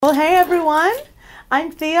Well, hey everyone.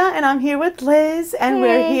 I'm Thea and I'm here with Liz, and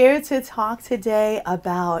we're here to talk today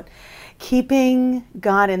about keeping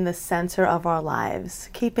God in the center of our lives,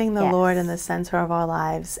 keeping the Lord in the center of our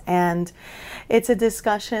lives. And it's a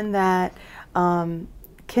discussion that can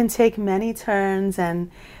take many turns,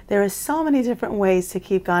 and there are so many different ways to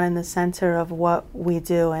keep God in the center of what we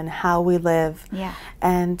do and how we live. Yeah.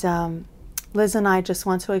 And Liz and I just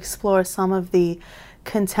want to explore some of the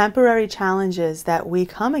contemporary challenges that we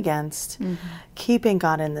come against keeping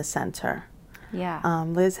God in the center. Yeah.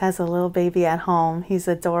 Liz has a little baby at home. He's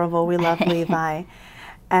adorable. We love Levi.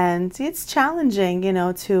 And it's challenging, you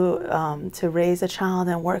know, to raise a child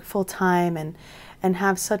and work full time and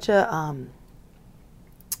have such a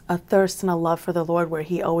thirst and a love for the Lord where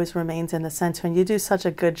he always remains in the center. And you do such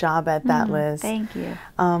a good job at that, Liz. Thank you.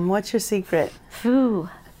 What's your secret? Ooh.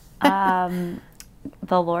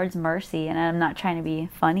 The Lord's mercy. And I'm not trying to be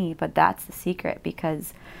funny, but that's the secret,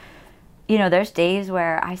 because you know, there's days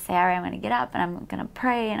where I say, all right, I'm going to get up and I'm going to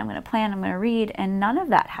pray and I'm going to plan, I'm going to read, and none of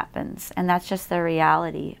that happens. And that's just the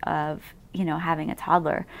reality of, you know, having a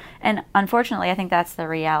toddler. And unfortunately, I think that's the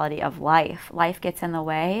reality of life. Life gets in the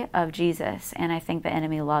way of Jesus, and I think the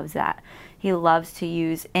enemy loves that. He loves to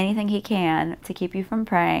use anything he can to keep you from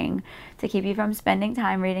praying, to keep you from spending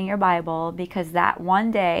time reading your Bible, because that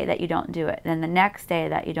one day that you don't do it, then the next day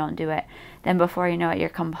that you don't do it, then before you know it, you're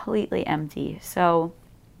completely empty. So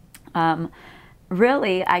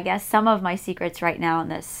really, I guess some of my secrets right now in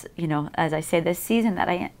this, you know, as I say, this season that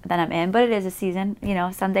I'm in, but it is a season, you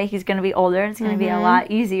know, someday he's going to be older and it's going to be a lot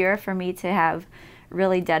easier for me to have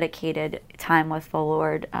really dedicated time with the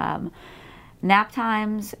Lord. Nap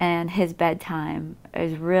times and his bedtime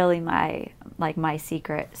is really my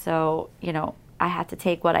secret. So, you know, I have to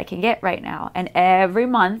take what I can get right now. And every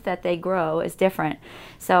month that they grow is different.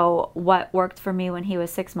 So what worked for me when he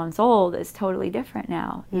was 6 months old is totally different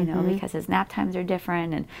now, you know, because his nap times are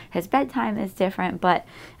different and his bedtime is different. But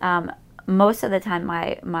most of the time,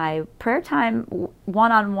 my prayer time,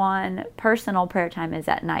 one-on-one personal prayer time, is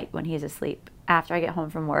at night when he's asleep after I get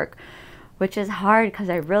home from work, which is hard because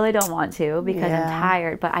I really don't want to, because I'm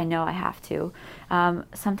tired, but I know I have to.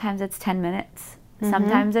 Sometimes it's 10 minutes.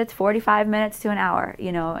 Sometimes it's 45 minutes to an hour,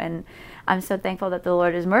 you know, and I'm so thankful that the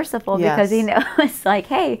Lord is merciful because he knows, like,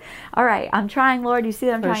 hey, all right, I'm trying, Lord. You see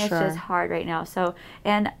that I'm trying. It's just hard right now. So,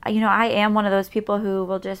 and, you know, I am one of those people who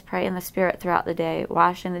will just pray in the Spirit throughout the day,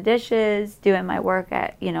 washing the dishes, doing my work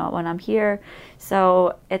at, you know, when I'm here.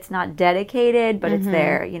 So it's not dedicated, but it's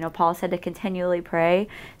there. You know, Paul said to continually pray.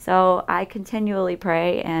 So I continually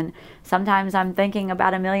pray, and sometimes I'm thinking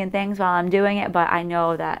about a million things while I'm doing it, but I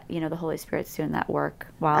know that, you know, the Holy Spirit's doing that work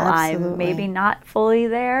while I'm maybe not fully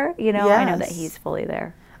there. You know, I know that he's fully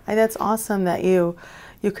there. And that's awesome that you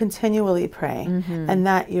continually pray, and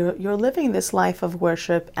that you're living this life of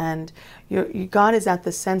worship, and God is at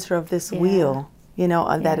the center of this wheel, you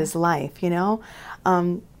know, that is life, you know.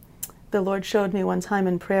 The Lord showed me one time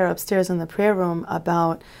in prayer upstairs in the prayer room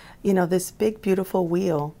about, you know, this big, beautiful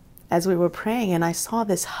wheel as we were praying, and I saw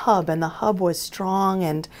this hub, and the hub was strong,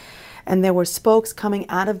 and there were spokes coming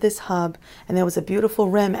out of this hub, and there was a beautiful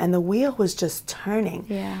rim, and the wheel was just turning.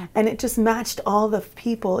 And it just matched all the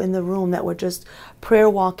people in the room that were just prayer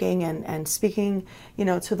walking and speaking, you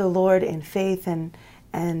know, to the Lord in faith and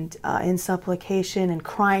in supplication and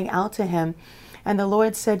crying out to him. And the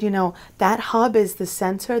Lord said, you know, that hub is the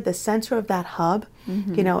center of that hub,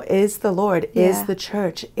 you know, is the Lord, is the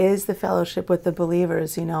church, is the fellowship with the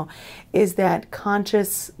believers, you know, is that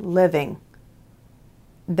conscious living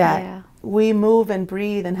that we move and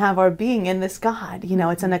breathe and have our being in this God. You know,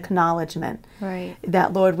 it's an acknowledgement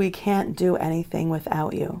that, Lord, we can't do anything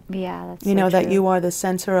without you. That's you know, so that true. you are the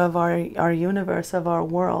center of our universe, of our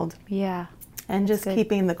world. And just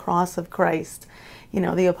keeping the cross of Christ. You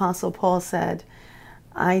know, the Apostle Paul said,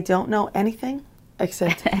 I don't know anything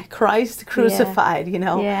except Christ crucified, you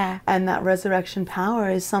know, and that resurrection power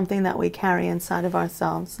is something that we carry inside of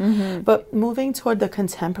ourselves. But moving toward the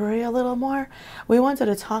contemporary a little more, we wanted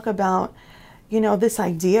to talk about, you know, this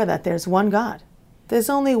idea that there's one God. There's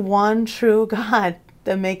only one true God,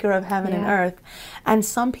 the maker of heaven and earth. And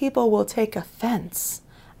some people will take offense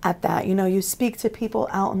at that. You know, you speak to people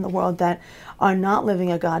out in the world that are not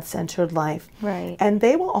living a God-centered life. And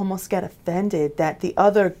they will almost get offended that the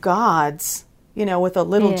other gods, you know, with a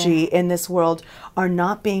little g in this world, are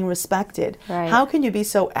not being respected. How can you be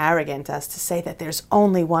so arrogant as to say that there's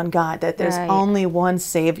only one God, that there's only one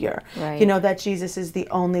Savior, you know, that Jesus is the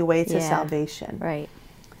only way to salvation?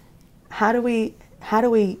 How do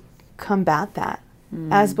we combat that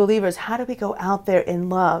as believers? How do we go out there in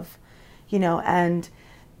love, you know, and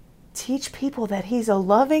teach people that he's a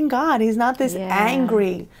loving God. He's not this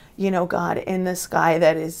angry, God in the sky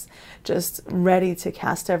that is just ready to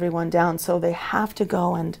cast everyone down. So they have to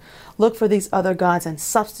go and look for these other gods and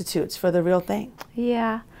substitutes for the real thing.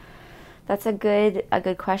 Yeah. That's a good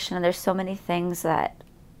question. And there's so many things that,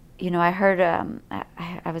 I heard,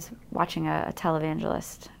 I was watching a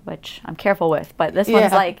televangelist, which I'm careful with, but this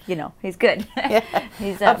one's like, he's good.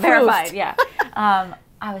 He's verified. Yeah.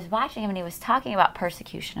 I was watching him and he was talking about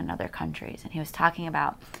persecution in other countries. And he was talking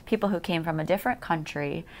about people who came from a different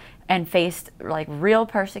country and faced like real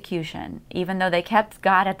persecution, even though they kept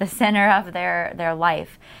God at the center of their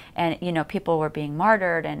life. And, people were being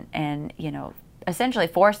martyred and essentially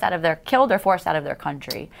killed or forced out of their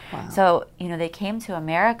country. Wow. So, they came to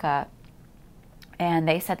America and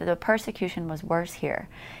they said that the persecution was worse here.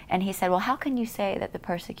 And he said, well, how can you say that the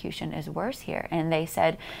persecution is worse here? And they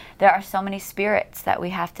said, there are so many spirits that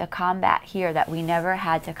we have to combat here that we never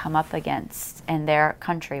had to come up against in their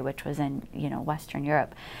country, which was in, Eastern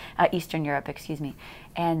Europe.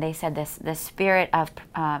 And they said this spirit of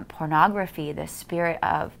pornography, this spirit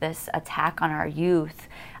of this attack on our youth,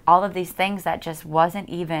 all of these things that just wasn't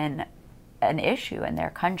even an issue in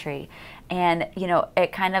their country. And,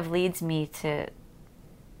 it kind of leads me to,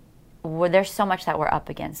 there's so much that we're up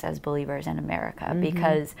against as believers in America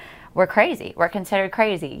because we're crazy. We're considered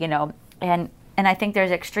crazy, and I think there's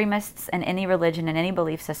extremists in any religion, in any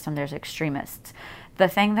belief system, there's extremists. The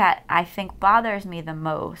thing that I think bothers me the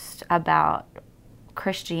most about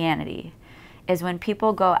Christianity is when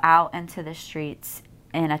people go out into the streets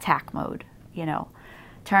in attack mode,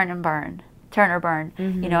 turn or burn,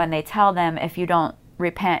 and they tell them, if you don't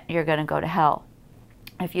repent, you're going to go to hell.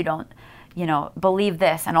 If you don't, believe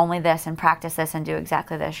this and only this and practice this and do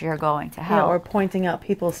exactly this, you're going to hell. Yeah, or pointing out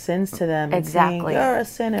people's sins to them. Exactly. And saying, you're a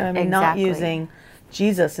sinner. I mean, not using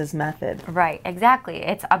Jesus's method. Right, exactly.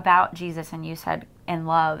 It's about Jesus, and you said in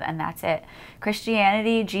love, and that's it.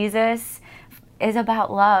 Christianity, Jesus is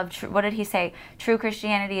about love. What did he say? True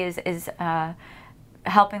Christianity is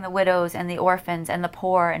helping the widows and the orphans and the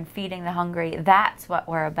poor and feeding the hungry. That's what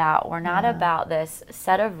we're about. We're not about this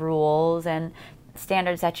set of rules and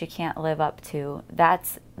standards that you can't live up to.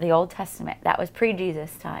 That's the Old Testament. That was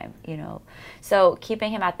pre-Jesus time, So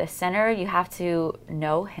keeping him at the center, you have to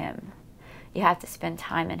know him. You have to spend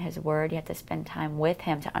time in his word. You have to spend time with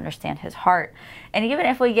him to understand his heart. And even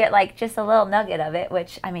if we get like just a little nugget of it,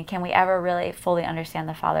 which, can we ever really fully understand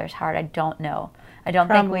the Father's heart? I don't know. I don't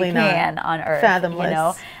Probably think we can on earth.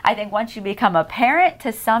 Fathomless. I think once you become a parent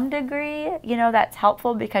to some degree, that's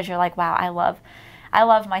helpful because you're like, wow, I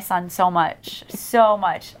love my son so much,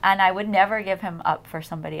 and I would never give him up for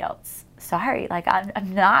somebody else. Sorry,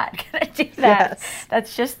 I'm not going to do that. Yes.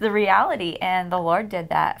 That's just the reality, and the Lord did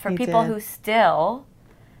that for people who still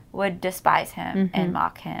would despise him and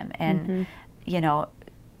mock him and,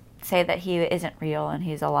 say that he isn't real and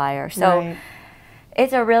he's a liar. So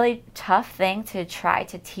it's a really tough thing to try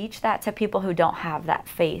to teach that to people who don't have that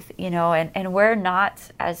faith, and we're not,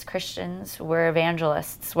 as Christians, we're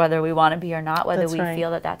evangelists, whether we want to be or not, whether we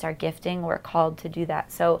feel that that's our gifting, we're called to do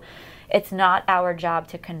that. So it's not our job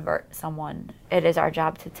to convert someone. It is our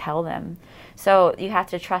job to tell them. So you have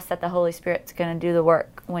to trust that the Holy Spirit's going to do the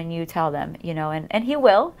work when you tell them, and he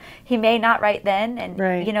will. He may not right then, and,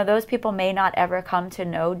 those people may not ever come to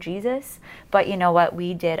know Jesus, but you know what?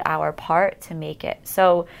 We did our part to make it.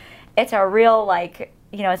 So it's a real,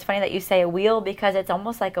 it's funny that you say a wheel, because it's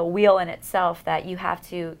almost like a wheel in itself, that you have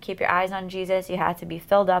to keep your eyes on Jesus. You have to be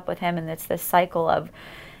filled up with him, and it's this cycle of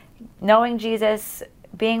knowing Jesus,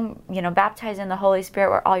 being, baptized in the Holy Spirit,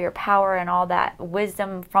 where all your power and all that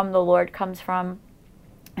wisdom from the Lord comes from,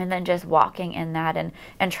 and then just walking in that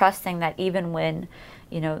and trusting that even when,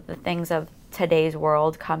 the things of today's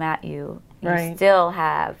world come at you, you still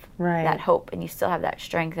have that hope, and you still have that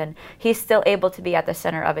strength, and he's still able to be at the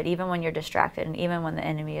center of it, even when you're distracted, and even when the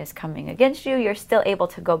enemy is coming against you, you're still able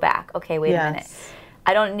to go back. Okay, wait a minute.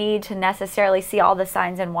 I don't need to necessarily see all the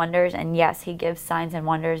signs and wonders, and yes, he gives signs and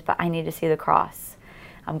wonders, but I need to see the cross.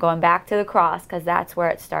 I'm going back to the cross, because that's where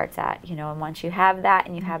it starts at, and once you have that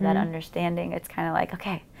and you have that understanding, it's kind of like,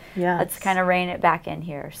 okay, let's kind of rein it back in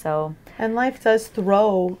here. So, and life does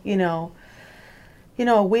throw,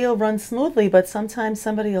 a wheel runs smoothly, but sometimes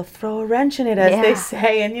somebody will throw a wrench in it, as they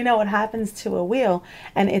say, and what happens to a wheel.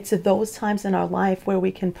 And it's at those times in our life where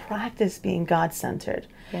we can practice being God-centered.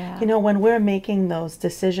 When we're making those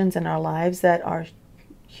decisions in our lives that are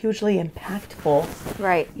hugely impactful.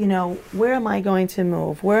 Right. You know, where am I going to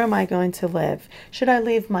move? Where am I going to live? Should I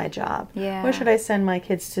leave my job? Yeah. Where should I send my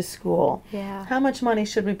kids to school? Yeah. How much money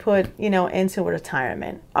should we put, you know, into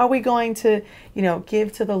retirement? Are we going to, you know,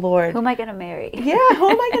 give to the Lord? Who am I going to marry? Yeah, who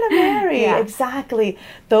am I going to marry? Yeah. Exactly.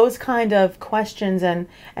 Those kind of questions and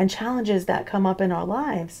challenges that come up in our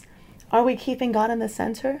lives. Are we keeping God in the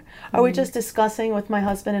center? Are we just discussing with my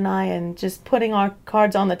husband and I and just putting our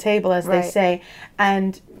cards on the table, as they say,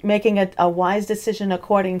 and making a wise decision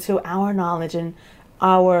according to our knowledge and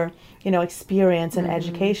our, you know, experience and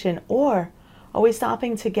education? Or are we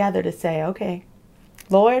stopping together to say, okay,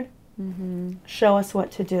 Lord, show us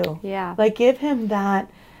what to do? Yeah. Like, give him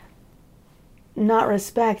that, not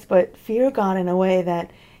respect, but fear God in a way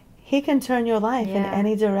that he can turn your life in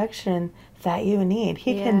any direction that you need.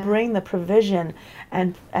 He can bring the provision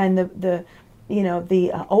and the you know,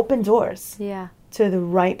 the open doors to the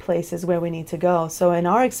right places where we need to go. So in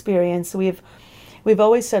our experience, we've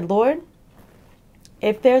always said, Lord,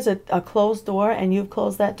 if there's a closed door and you've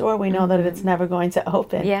closed that door, we know that it's never going to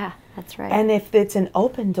open. Yeah, that's right. And if it's an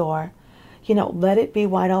open door, you know, let it be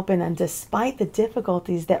wide open. And despite the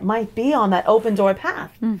difficulties that might be on that open door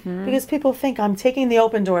path, because people think, I'm taking the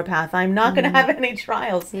open door path, I'm not going to have any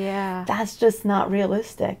trials. Yeah. That's just not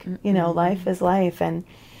realistic. You know, life is life. And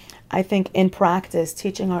I think in practice,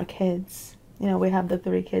 teaching our kids, you know, we have the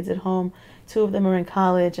 3 kids at home. 2 of them are in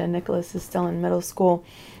college and Nicholas is still in middle school.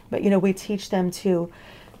 But, you know, we teach them to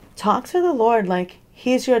talk to the Lord like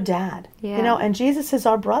he's your dad, you know, and Jesus is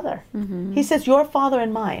our brother. He says, your father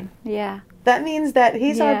and mine. Yeah. That means that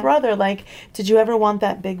he's our brother. Like, did you ever want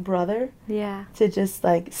that big brother to just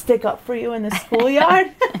like stick up for you in the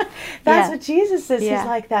schoolyard? That's what Jesus is. He's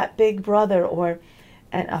like that big brother,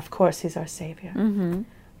 and of course he's our Savior.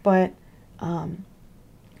 But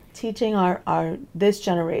teaching our this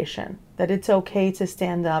generation that it's okay to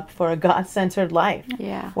stand up for a God-centered life.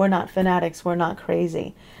 We're not fanatics. We're not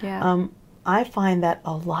crazy. I find that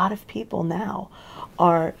a lot of people now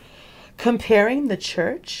are comparing the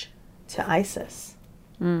church to ISIS.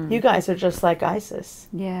 You guys are just like ISIS.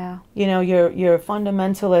 Yeah. You know, you're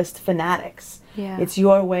fundamentalist fanatics. It's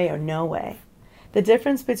your way or no way. The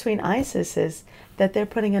difference between ISIS is that they're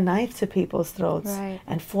putting a knife to people's throats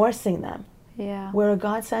and forcing them. Where a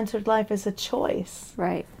God-centered life is a choice.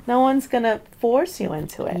 Right. No one's going to force you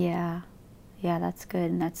into it. Yeah. Yeah, that's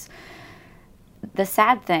good. And that's the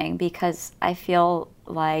sad thing, because I feel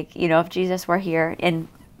like, you know, if Jesus were here in,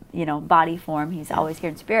 you know, body form, he's always here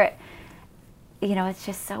in spirit. You know, it's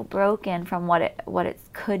just so broken from what it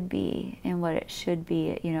could be and what it should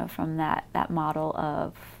be, you know, from that model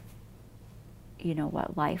of, you know,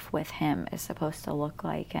 what life with him is supposed to look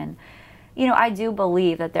like. And, you know, I do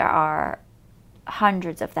believe that there are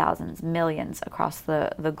hundreds of thousands, millions across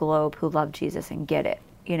the globe who love Jesus and get it,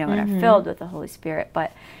 you know, and are filled with the Holy Spirit.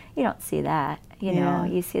 But you don't see that, you know,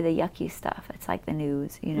 you see the yucky stuff. It's like the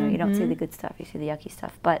news, you know, you don't see the good stuff, you see the yucky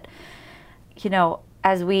stuff. But, you know,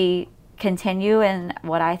 as we continue in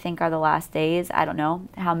what I think are the last days, I don't know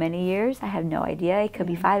how many years, I have no idea. It could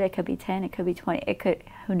be 5, it could be 10, it could be 20, it could,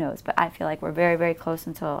 who knows. But I feel like we're very, very close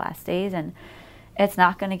until the last days, and it's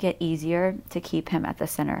not going to get easier to keep him at the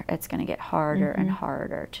center. It's going to get harder and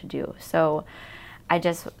harder to do. So I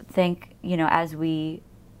just think, you know, as we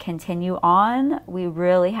continue on, we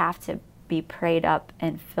really have to be prayed up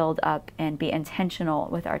and filled up and be intentional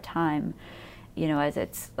with our time. You know, as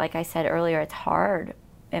it's, like I said earlier, it's hard.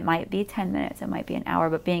 It might be 10 minutes, it might be an hour,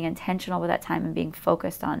 but being intentional with that time and being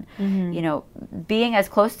focused on, you know, being as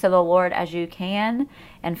close to the Lord as you can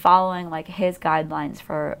and following like his guidelines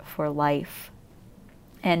for life.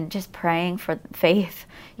 And just praying for faith.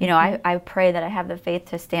 You know, I pray that I have the faith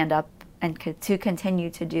to stand up and to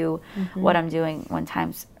continue to do what I'm doing when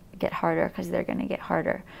times get harder, because they're going to get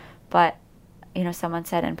harder. But, you know, someone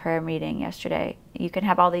said in prayer meeting yesterday, you can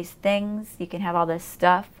have all these things, you can have all this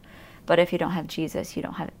stuff, but if you don't have Jesus, you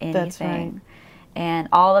don't have anything. That's right. And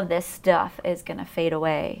all of this stuff is going to fade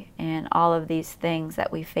away. And all of these things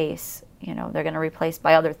that we face, you know, they're going to replace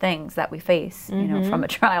by other things that we face, you know, from a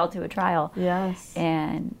trial to a trial. Yes.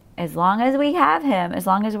 And as long as we have him, as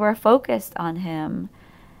long as we're focused on him,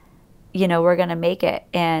 you know, we're going to make it.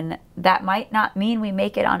 And that might not mean we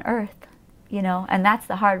make it on earth, you know, and that's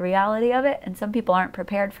the hard reality of it. And some people aren't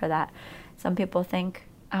prepared for that. Some people think,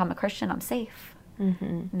 I'm a Christian, I'm safe.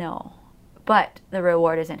 No. But the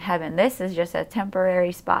reward is in heaven. This is just a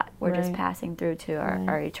temporary spot. We're just passing through to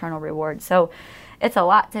our eternal reward. So it's a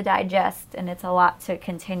lot to digest, and it's a lot to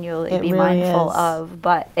continually be mindful of.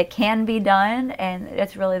 But it can be done, and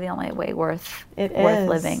it's really the only way worth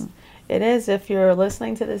living. It is. If you're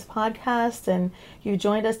listening to this podcast and you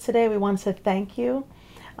joined us today, we want to thank you.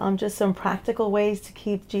 just some practical ways to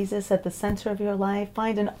keep Jesus at the center of your life.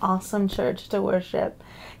 Find an awesome church to worship.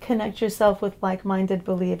 Connect yourself with like-minded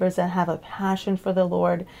believers that have a passion for the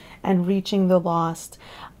Lord and reaching the lost.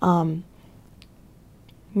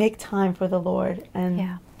 Make time for the Lord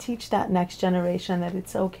and teach that next generation that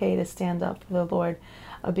it's okay to stand up for the Lord,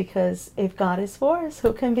 because if God is for us,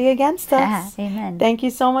 who can be against us? Amen. Thank you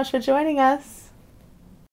so much for joining us.